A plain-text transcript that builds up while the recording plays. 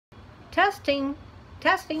Testing.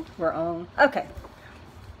 Testing. We're on. Okay.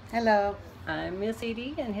 Hello. I'm Miss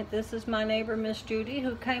Edie, and this is my neighbor, Miss Judy,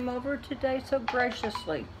 who came over today so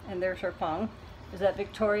graciously. And there's her phone. Is that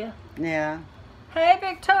Victoria? Yeah. Hey,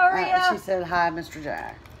 Victoria. She said hi, Mr.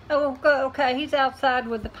 Jack. Oh, okay. He's outside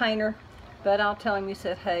with the painter, but I'll tell him you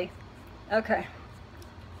said hey. Okay.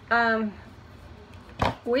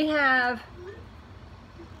 We have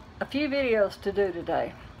a few videos to do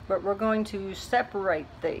today, but we're going to separate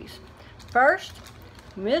these. First,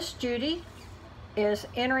 Miss Judy is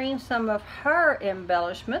entering some of her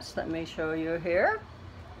embellishments. Let me show you here.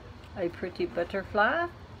 A pretty butterfly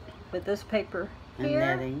with this paper here.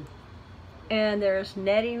 And netting. And there's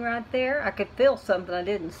netting right there. I could feel something. I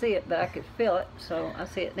didn't see it, but I could feel it, so I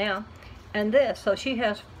see it now. And this, so she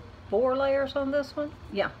has 4 layers on this one.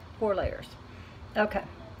 Yeah, 4 layers. Okay.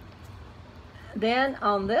 Then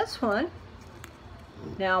on this one,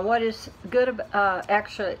 now what is good about,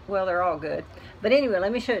 actually, well, they're all good. But anyway,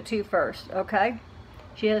 let me show it to you first, okay?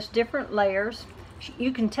 She has different layers.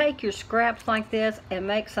 You can take your scraps like this and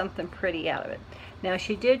make something pretty out of it. Now,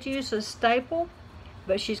 she did use a staple,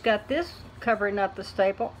 but she's got this covering up the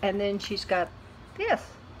staple, and then she's got this.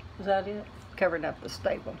 Is that it? Covering up the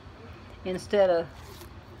staple. Instead of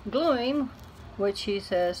gluing, which she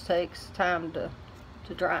says takes time to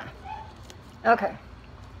dry. Okay.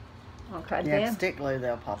 Okay, Yeah, then. stick glue,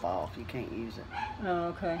 they'll pop off. You can't use it. Oh,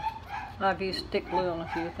 okay. I've used stick glue on a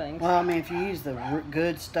few things. Well, I mean, if you use the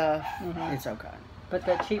good stuff, it's okay. But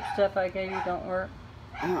that cheap stuff I gave you don't work?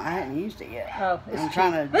 Oh, I hadn't used it yet. Oh, it's I'm cheap.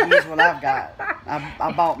 trying to use what I've got.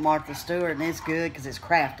 I bought Martha Stewart, and it's good because it's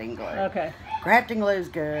crafting glue. Okay. Crafting glue is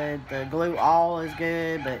good. The glue all is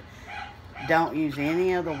good, but don't use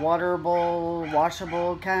any of the waterable,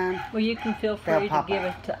 washable kind. Well, you can feel free They'll to pop give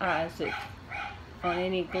out. it to Isaac on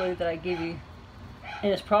any glue that I give you.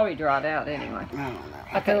 And it's probably dried out anyway. I don't know.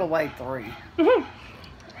 I Okay. threw away 3.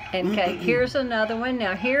 Okay, here's another one.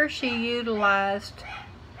 Now, here she utilized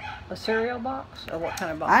a cereal box, or what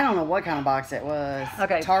kind of box? I don't know what kind of box it was.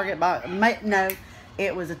 Okay. Target box. No,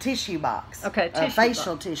 it was a tissue box. Okay, a tissue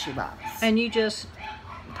facial box. tissue box. And you just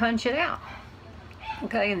punch it out.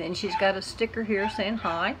 Okay, and then she's got a sticker here saying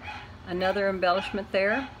hi. Another embellishment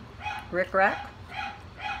there. Rick Rack.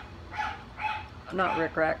 Not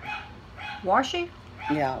Rick Rack. Washi?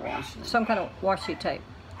 Yeah, it was. Some kind of washi tape.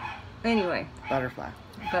 Anyway, Butterfly.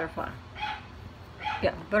 butterfly.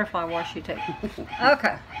 Yeah, butterfly washi tape.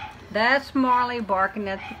 Okay. That's Marley barking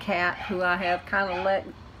at the cat, who I have kind of let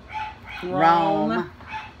roam.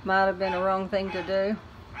 Might have been a wrong thing to do.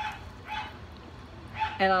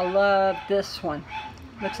 And I love this one.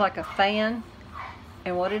 Looks like a fan.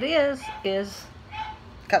 And what it is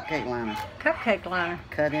Cupcake liner. cupcake liner.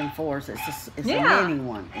 Cut in 4s. It's Yeah. a mini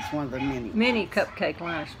one. It's one of the mini Mini ones. cupcake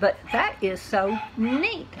liners. But that is so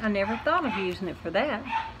neat. I never thought of using it for that.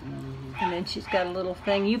 And then she's got a little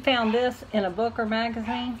thing. You found this in a book or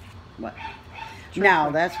magazine? What?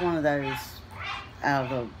 No, that's one of those out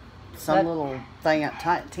of some That- little thing at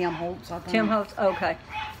Tim Holtz, I think. Tim Holtz. Okay.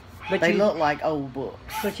 But They you, look like old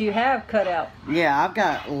books. But you have cut out. Yeah, I've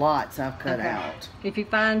got lots I've cut Okay. out. If you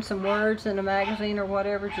find some words in a magazine or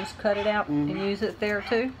whatever, just cut it out and use it there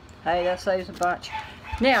too. Hey, that saves a bunch.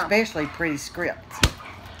 Now, Especially pretty scripts.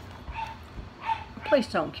 please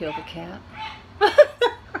don't kill the cat.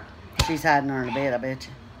 She's hiding under the bed, I bet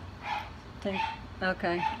you.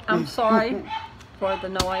 Okay. I'm sorry for the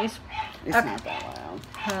noise. It's Okay. not that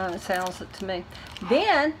loud. It sounds it to me.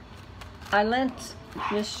 Then, I lent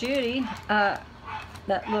Miss Judy that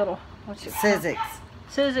little, what's it called?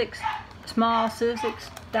 Sizzix, small Sizzix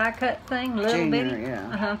die cut thing, little Junior, bitty.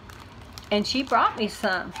 yeah. And she brought me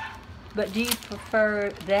some. But do you prefer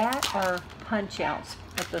that or punch outs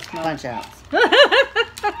at this moment? Punch outs.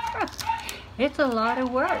 It's a lot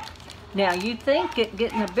of work. Now you think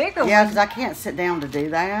getting a bigger Yeah, one. because I can't sit down to do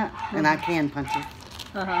that, and I can punch it.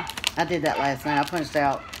 I did that last night. I punched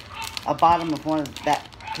out a bottom of one of that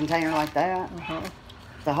container like that.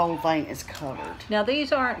 The whole thing is covered. Now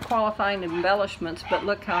these aren't qualifying embellishments, but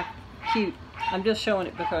look how cute. I'm just showing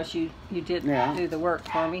it because you did do the work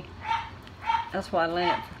for me. That's why I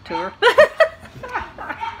lent it to her.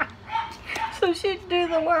 So she'd do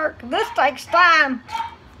the work. This takes time.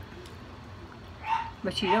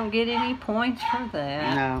 But you don't get any points for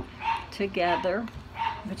that. No. Together.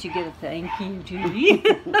 But you get a thank you, Judy.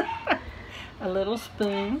 A little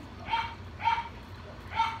spoon.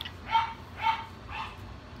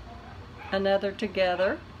 Another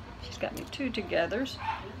together. She's got me 2 togethers.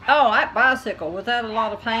 Oh, that bicycle. Was that a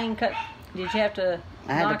lot of pain? Did you have to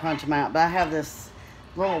I had to punch them out, but I have this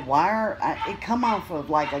little wire. It come off of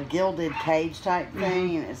like a gilded cage type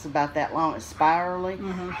thing, and it's about that long. It's spirally,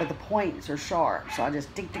 but the points are sharp. So I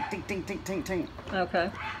just tink, tink, tink, tink, tink, tink, tink.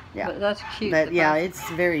 Okay. Yeah. But that's cute. But yeah, it's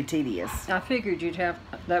very tedious. I figured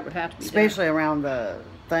that would have to be especially done. Around the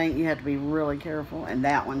thing. You have to be really careful, and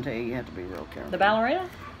that one too. You have to be real careful. The ballerina?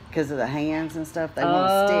 Because of the hands and stuff, they want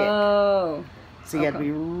to stick. Oh. So you have to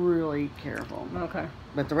be really careful. Okay.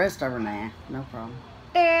 But the rest of her, nah, no problem.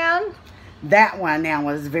 And that one now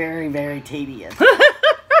was very, very tedious.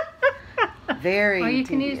 Very. Oh, you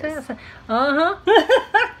tedious. Can use that.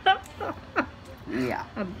 Yeah.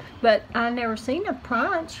 But I never seen a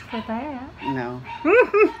punch for that. No.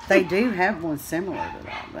 They do have one similar to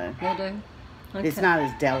that though. They do. Okay. It's not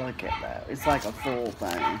as delicate though. It's like a full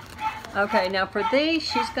thing. Okay, now for these,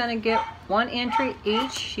 she's going to get 1 entry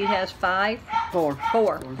each. She has 5. Four.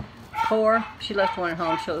 She left one at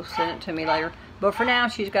home. She'll send it to me later. But for now,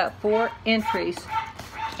 she's got 4 entries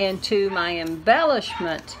into my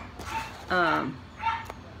embellishment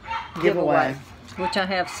giveaway, which I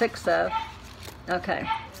have 6 of. Okay,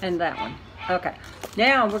 and that one. Okay,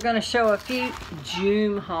 now we're going to show a few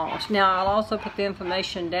Joom hauls. Now, I'll also put the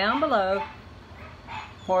information down below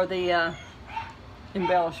for the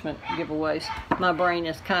embellishment giveaways. My brain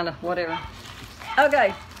is kind of whatever.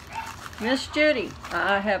 Okay, Miss Judy,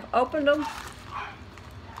 I have opened them.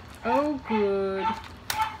 Oh, good.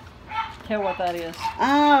 Tell what that is.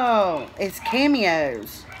 Oh, it's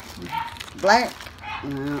cameos. Black.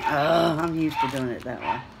 I'm used to doing it that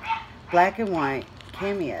way. Black and white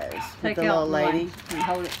cameos with the little lady. And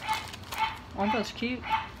hold it. Aren't those cute?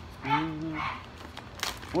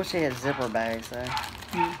 Wish they had zipper bags though.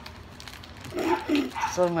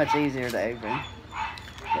 So much easier to open.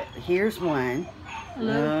 Here's one.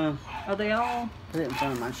 Hello. Are they all? Put it in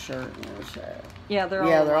front of my shirt and it'll show. Yeah, they're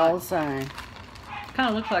all the same. Kind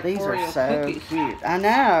of look like these Oreo are so cookies. cute. I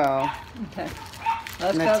know. Okay.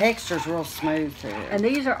 And the texture's real smooth too. And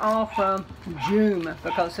these are all from Joom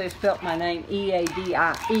because they spelt my name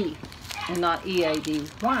E-A-D-I-E and not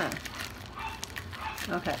E-A-D-Y.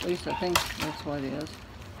 Okay, at least I think that's what it is.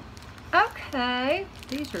 Okay,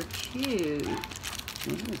 these are cute.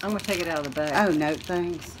 I'm going to take it out of the bag. Oh, note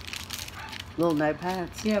things. Little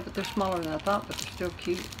notepads. Yeah, but they're smaller than I thought, but they're still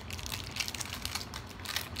cute.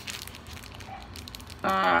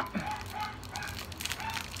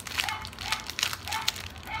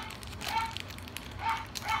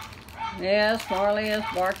 Yes, Marley is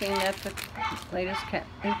barking at the latest cat.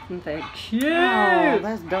 Isn't that cute? Oh,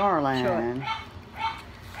 that's darling. Sure.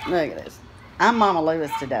 Look at this. I'm Mama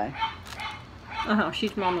Lewis today.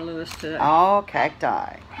 She's Mama Lewis today. All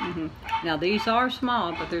cacti. Now these are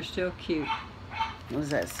small, but they're still cute. What does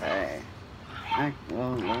that say?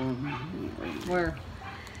 Where?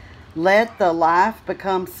 Let the life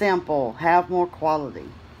become simple. Have more quality.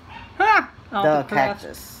 Ha! The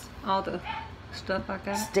cactus. All the stuff I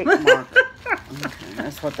got. Stick marker. Okay,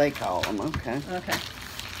 that's what they call them. Okay. Okay.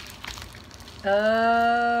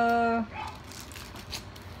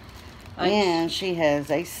 And she has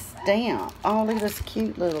a stamp. Oh, look at this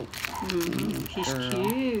cute little. She's girl.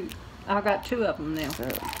 cute. I've got 2 of them now. So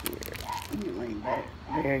cute.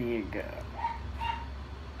 There you go.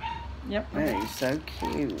 Yep. That is so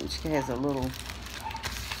cute. She has a little.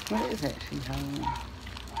 What is that she's holding?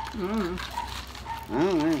 I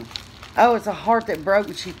don't know. Oh, it's a heart that broke,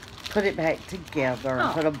 and she put it back together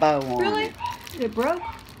and put a bow on it. Really? It broke?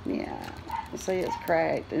 Yeah. See, it's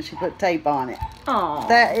cracked, and she put tape on it. Oh.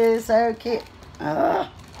 That is so cute. Uh-oh.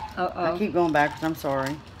 I keep going backwards. I'm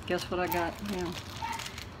sorry. Guess what I got now?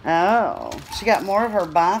 Oh, she got more of her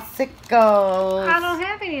bicycles. I don't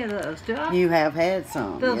have any of those, do I? You have had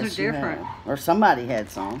some. Those yes, are different. Or somebody had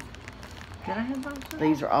some. Did I have those?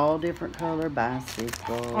 These are all different color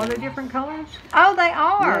bicycles. Are they different colors? Oh, they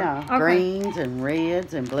are. Yeah, okay. Greens and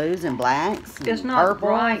reds and blues and blacks and it's not purples.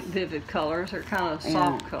 bright, vivid colors. They're kind of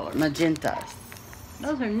soft colors. Magentas.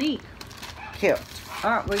 Those are neat. Cute. All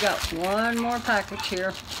right, we got one more package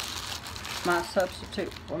here. My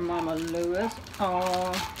substitute for Mama Lewis.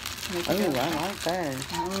 Oh, I like that.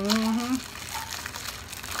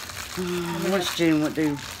 I wish June would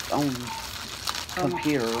do on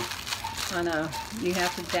computer. I know. You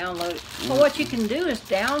have to download it. Well, what you can do is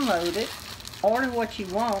download it, order what you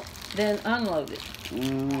want, then unload it.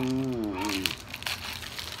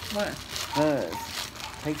 What? Because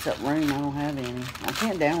it takes up room. I don't have any. I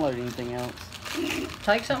can't download anything else.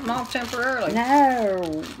 Take something off temporarily. No.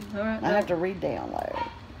 All right. I have to re-download.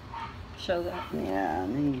 Show that. Yeah,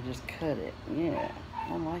 and then you just cut it. Yeah,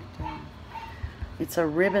 I like that. It's a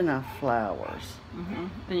ribbon of flowers.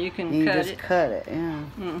 And you can You cut just it. cut it, yeah.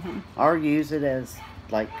 Or use it as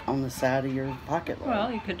like on the side of your pocket load.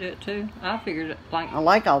 Well, you could do it too. I figured it like. I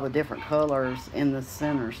like all the different colors in the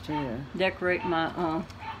centers too. Decorate my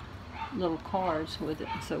little cards with it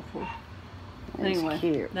and so forth. That's anyway,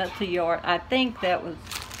 cute. That's a yard. I think that was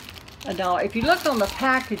 $1. If you look on the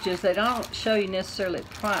packages, they don't show you necessarily the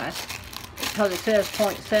price because it says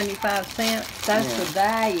 0.75 cents. That's the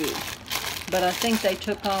value. But I think they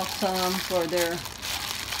took off some for their,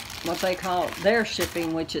 what they call their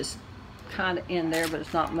shipping, which is kind of in there, but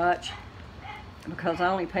it's not much. Because I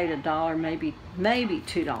only paid $1, maybe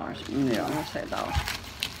 $2. Yeah. I'm gonna say $1.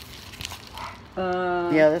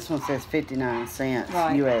 Yeah, this one says 59 cents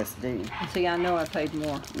Right. USD. See, I know I paid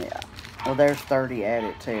more. Yeah. Well, there's 30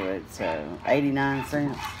 added to it, so 89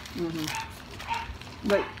 cents.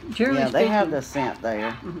 But generally Yeah, they speaking, have the cent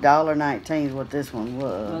there. $1.19 is what this one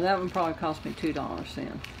was. well, that one probably cost me $2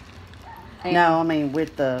 then. And No, I mean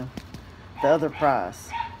with the other price.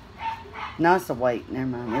 No, it's the weight. Never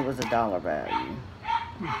mind. It was $1 value.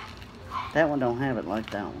 That one don't have it like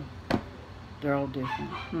that one. They're all different.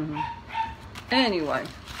 Anyway,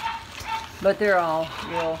 but they're all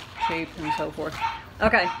real cheap and so forth.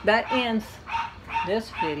 Okay, that ends this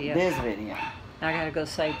video. This video. I gotta go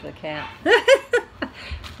save the cat.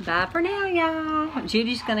 Bye for now, y'all.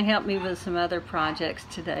 Judy's gonna help me with some other projects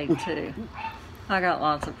today too. I got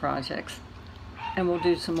lots of projects. And we'll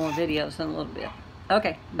do some more videos in a little bit.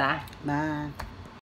 Okay, bye. Bye.